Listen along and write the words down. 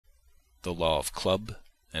The Law of Club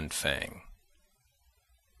and Fang.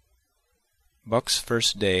 Buck's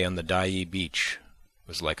first day on the Dyea beach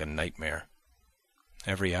was like a nightmare.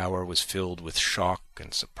 Every hour was filled with shock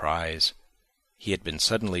and surprise. He had been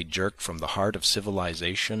suddenly jerked from the heart of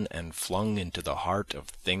civilization and flung into the heart of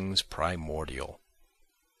things primordial.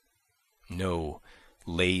 No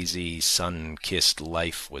lazy, sun-kissed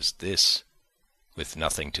life was this, with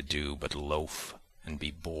nothing to do but loaf and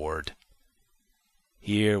be bored.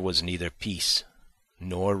 Here was neither peace,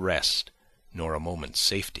 nor rest, nor a moment's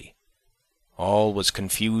safety. All was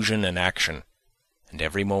confusion and action, and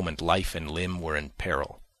every moment life and limb were in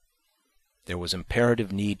peril. There was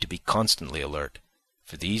imperative need to be constantly alert,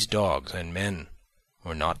 for these dogs and men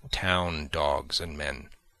were not town dogs and men.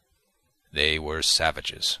 They were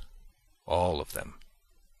savages, all of them,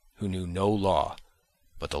 who knew no law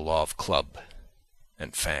but the law of club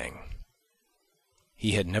and fang.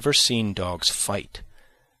 He had never seen dogs fight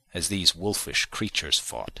as these wolfish creatures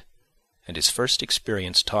fought, and his first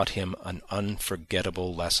experience taught him an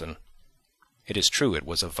unforgettable lesson. It is true it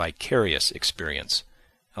was a vicarious experience,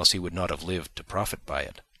 else he would not have lived to profit by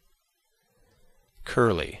it.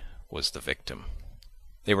 Curly was the victim.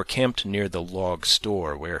 They were camped near the log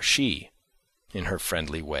store where she, in her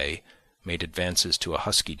friendly way, made advances to a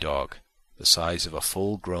husky dog, the size of a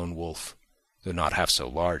full-grown wolf, though not half so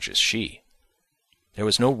large as she. There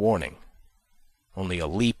was no warning, only a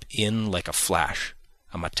leap in like a flash,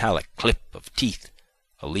 a metallic clip of teeth,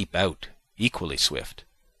 a leap out, equally swift,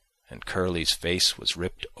 and Curly's face was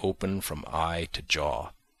ripped open from eye to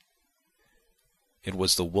jaw. It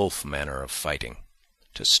was the wolf manner of fighting,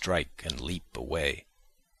 to strike and leap away.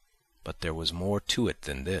 But there was more to it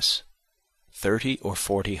than this. 30 or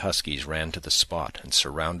 40 huskies ran to the spot and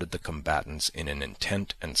surrounded the combatants in an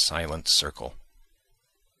intent and silent circle.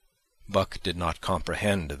 Buck did not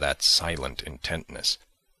comprehend that silent intentness,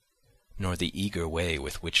 nor the eager way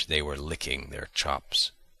with which they were licking their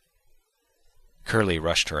chops. Curly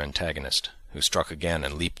rushed her antagonist, who struck again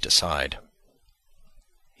and leaped aside.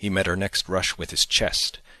 He met her next rush with his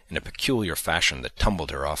chest in a peculiar fashion that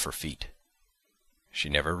tumbled her off her feet. She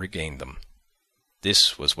never regained them.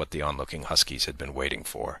 This was what the onlooking huskies had been waiting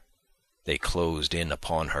for. They closed in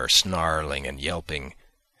upon her, snarling and yelping,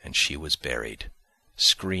 and she was buried,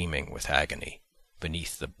 screaming with agony,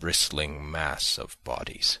 beneath the bristling mass of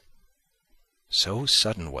bodies. So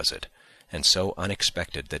sudden was it, and so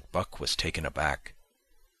unexpected, that Buck was taken aback.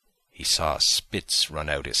 He saw Spitz run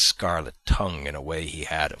out his scarlet tongue in a way he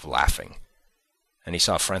had of laughing, and he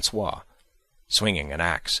saw Francois, swinging an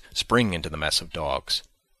axe, spring into the mess of dogs.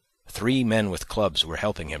 3 men with clubs were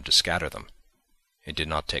helping him to scatter them. It did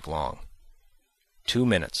not take long. 2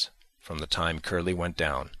 minutes from the time Curly went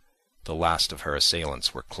down, the last of her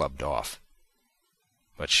assailants were clubbed off.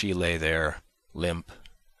 But she lay there, limp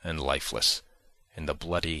and lifeless, in the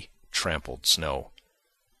bloody, trampled snow,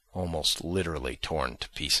 almost literally torn to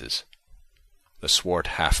pieces, the swart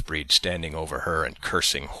half-breed standing over her and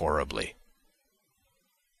cursing horribly.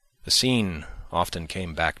 The scene often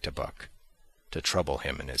came back to Buck, to trouble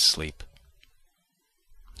him in his sleep.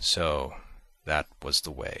 So that was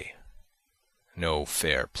the way. No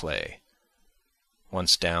fair play.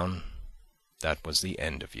 Once down, that was the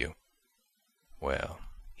end of you. Well,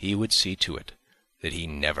 he would see to it that he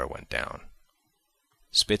never went down.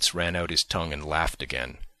 Spitz ran out his tongue and laughed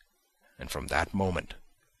again, and from that moment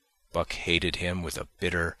Buck hated him with a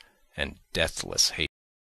bitter and deathless hatred.